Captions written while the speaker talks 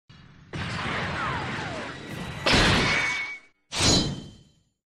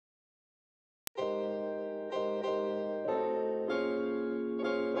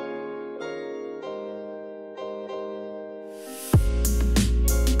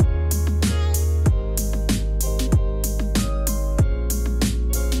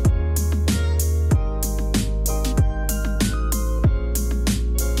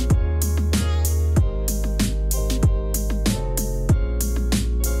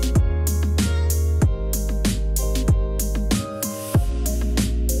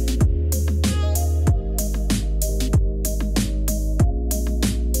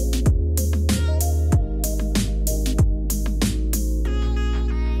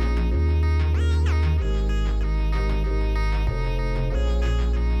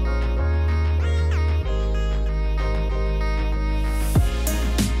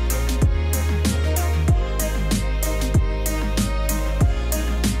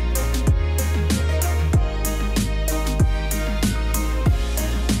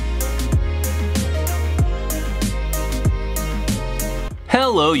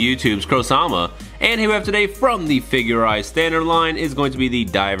Hello YouTube's Kurosama, and here we have today from the Figurized standard line is going to be the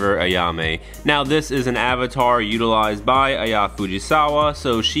diver Ayame. Now this is an avatar utilized by Aya Fujisawa,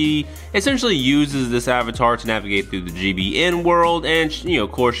 so she essentially uses this avatar to navigate through the GBN world, and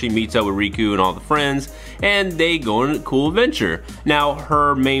of course she meets up with Riku and all the friends, and they go on a cool adventure. Now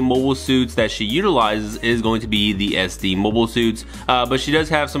her main mobile suits that she utilizes is going to be the SD mobile suits, but she does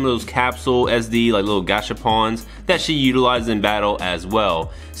have some of those capsule SD like little gashapons that she utilizes in battle as well.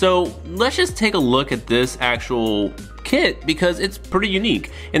 So let's just take a look at this actual kit because it's pretty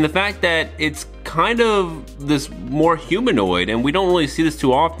unique in the fact that it's kind of this more humanoid, and we don't really see this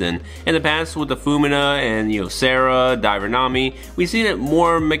too often. In the past with the Fumina and Sarah, Diver Nami, we've seen it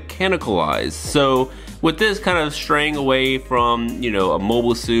more mechanicalized. So with this kind of straying away from a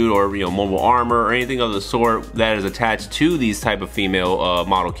mobile suit or mobile armor or anything of the sort that is attached to these type of female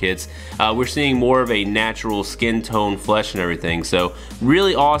model kits, we're seeing more of a natural skin tone, flesh and everything. So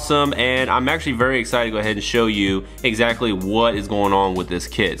really awesome, and I'm actually very excited to go ahead and show you exactly what is going on with this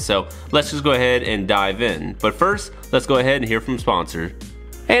kit. So let's just go ahead and dive in. But first, let's go ahead and hear from sponsor.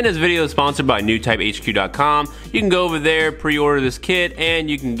 And this video is sponsored by NewTypeHQ.com. You can go over there, pre-order this kit, and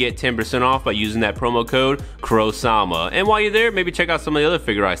you can get 10% off by using that promo code Kurosama. And while you're there, maybe check out some of the other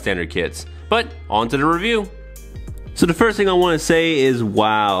Figurized standard kits. But on to the review. So the first thing I want to say is,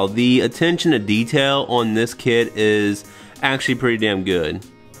 wow, the attention to detail on this kit is actually pretty damn good.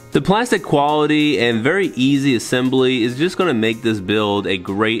 The plastic quality and very easy assembly is just going to make this build a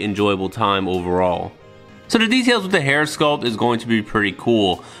great, enjoyable time overall. So the details with the hair sculpt is going to be pretty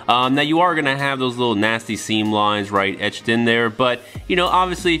cool. Now you are going to have those little nasty seam lines right etched in there, but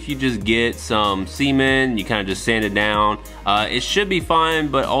obviously if you just get some semen, you kind of just sand it down, it should be fine,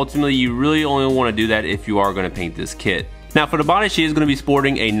 but ultimately you really only want to do that if you are going to paint this kit. Now for the body, she is going to be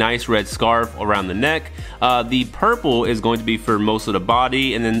sporting a nice red scarf around the neck. The purple is going to be for most of the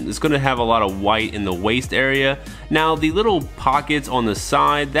body, and then it's going to have a lot of white in the waist area. Now the little pockets on the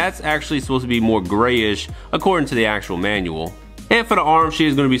side, that's actually supposed to be more grayish according to the actual manual. And for the arm, she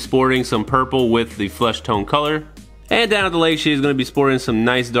is going to be sporting some purple with the flesh tone color. And down at the leg, she is going to be sporting some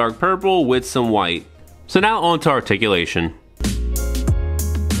nice dark purple with some white. So now on to articulation.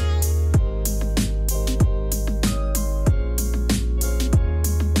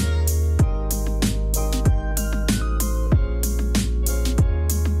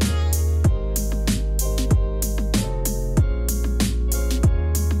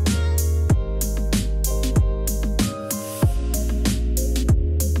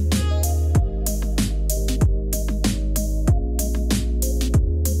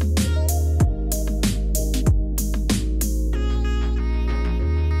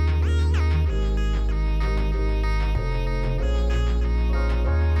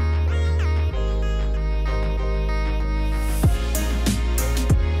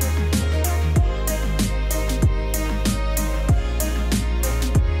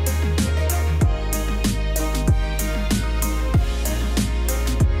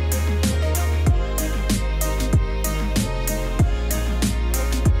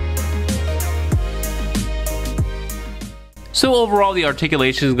 So overall, the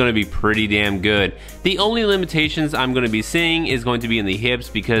articulation is going to be pretty damn good. The only limitations I'm going to be seeing is going to be in the hips,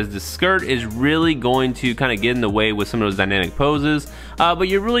 because the skirt is really going to kind of get in the way with some of those dynamic poses, but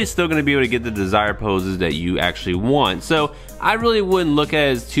you're really still going to be able to get the desired poses that you actually want. So I really wouldn't look at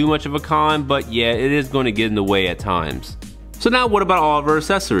it as too much of a con, but yeah, it is going to get in the way at times. So now what about all of our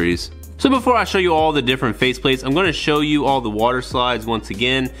accessories? So before I show you all the different faceplates, I'm going to show you all the water slides once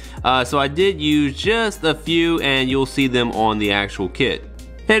again. So I did use just a few, and you'll see them on the actual kit.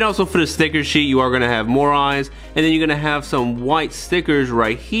 And also for the sticker sheet, you are going to have more eyes, and then you're going to have some white stickers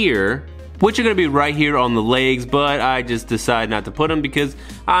right here, which are going to be right here on the legs, but I just decided not to put them because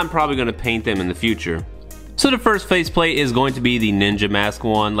I'm probably going to paint them in the future. So the first faceplate is going to be the ninja mask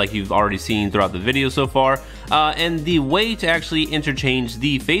one, like you've already seen throughout the video so far. And the way to actually interchange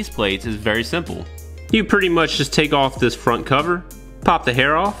the faceplates is very simple. You pretty much just take off this front cover, pop the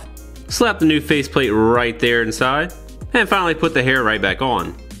hair off, slap the new faceplate right there inside, and finally put the hair right back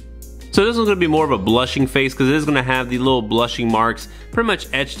on. So this one's going to be more of a blushing face because it is going to have the little blushing marks pretty much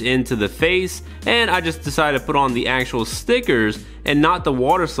etched into the face, and I just decided to put on the actual stickers and not the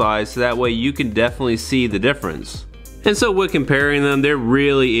water slides, so that way you can definitely see the difference. And so with comparing them, there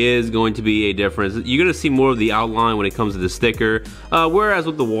really is going to be a difference. You're going to see more of the outline when it comes to the sticker, whereas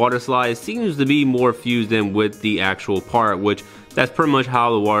with the water slide, it seems to be more fused in with the actual part, which that's pretty much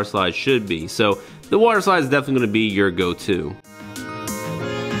how the water slide should be. So the water slide is definitely going to be your go-to.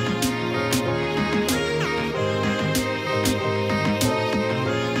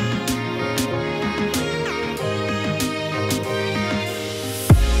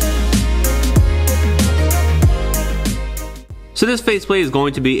 So this faceplate is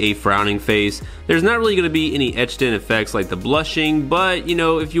going to be a frowning face. There's not really going to be any etched in effects like the blushing, but you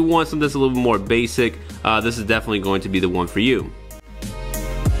know, if you want something that's a little bit more basic, this is definitely going to be the one for you.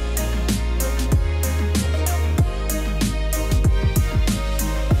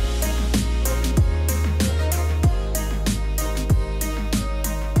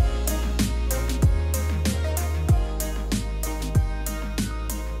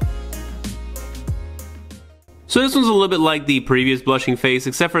 So this one's a little bit like the previous blushing face,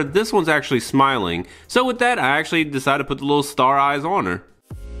 except for this one's actually smiling. So with that, I actually decided to put the little star eyes on her.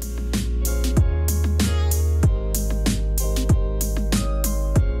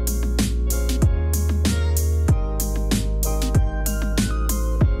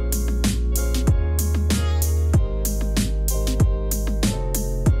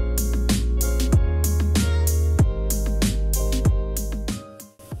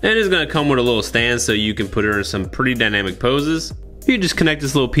 And it's going to come with a little stand so you can put her in some pretty dynamic poses. You just connect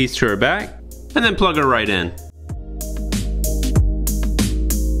this little piece to her back and then plug her right in.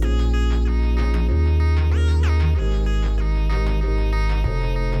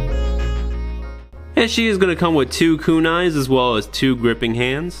 And she is going to come with 2 kunais as well as 2 gripping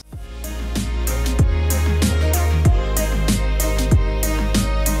hands.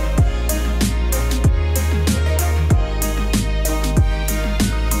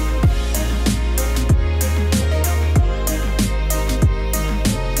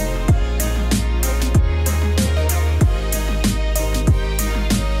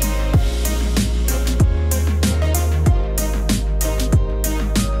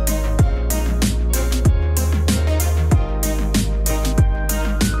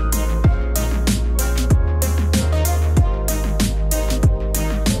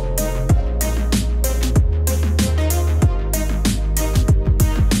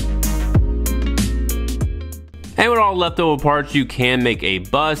 And with all leftover parts, you can make a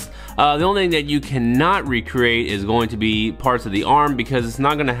bust. The only thing that you cannot recreate is going to be parts of the arm, because it's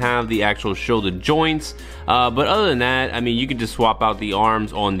not going to have the actual shoulder joints. But other than that, I mean, you can just swap out the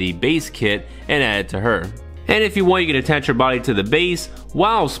arms on the base kit and add it to her. And if you want, you can attach her body to the base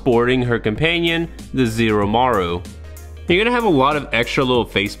while sporting her companion, the Zero Maru. You're going to have a lot of extra little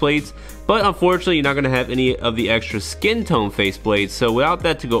faceplates, but unfortunately you're not going to have any of the extra skin tone faceplates, so without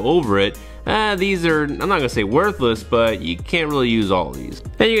that to go over it, these are, I'm not going to say worthless, but you can't really use all of these.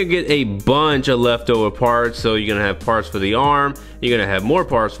 And you're going to get a bunch of leftover parts, so you're going to have parts for the arm, you're going to have more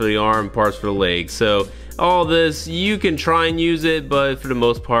parts for the arm, parts for the legs. So all this, you can try and use it, but for the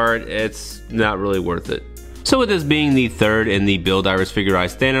most part, it's not really worth it. So with this being the third in the Build Divers Figure Eye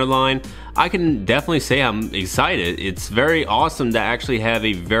Standard line, I can definitely say I'm excited. It's very awesome to actually have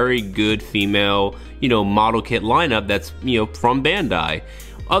a very good female, model kit lineup that's, from Bandai.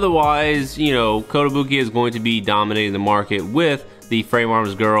 Otherwise, Kotobuki is going to be dominating the market with the Frame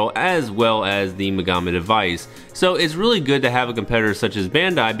Arms Girl as well as the Megami device. So it's really good to have a competitor such as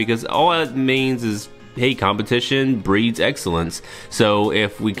Bandai, because all that means is, hey, competition breeds excellence. So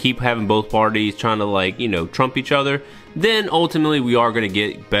if we keep having both parties trying to trump each other, then ultimately we are going to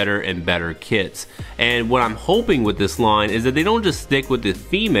get better and better kits. And what I'm hoping with this line is that they don't just stick with the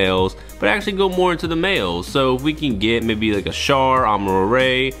females, but actually go more into the males. So if we can get maybe like a Char,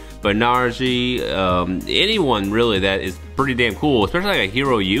 Amuro, Banarji, anyone really that is pretty damn cool, especially like a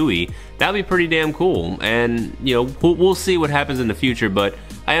Hero Yui, that'd be pretty damn cool. And we'll see what happens in the future, but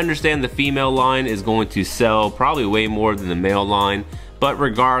I understand the female line is going to sell probably way more than the male line, but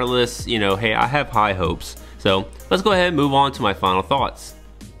regardless, hey, I have high hopes. So let's go ahead and move on to my final thoughts.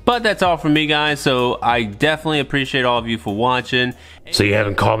 But that's all from me, guys, so I definitely appreciate all of you for watching. So you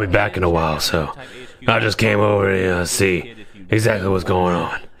haven't called me back in a while, so I just came over to see exactly what's going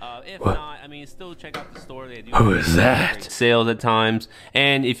on. Still check out the store. They do Who is that? Sales at times,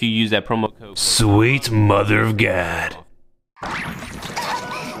 and if you use that promo code, Sweet Mother of God.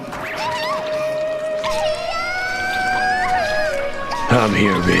 I'm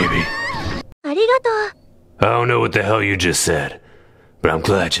here, baby. I don't know what the hell you just said, but I'm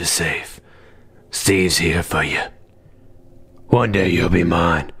glad you're safe. Steve's here for you. One day you'll be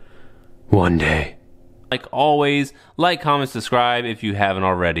mine. One day. Like always, like, comment, subscribe if you haven't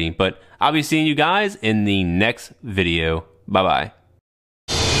already. But I'll be seeing you guys in the next video. Bye-bye.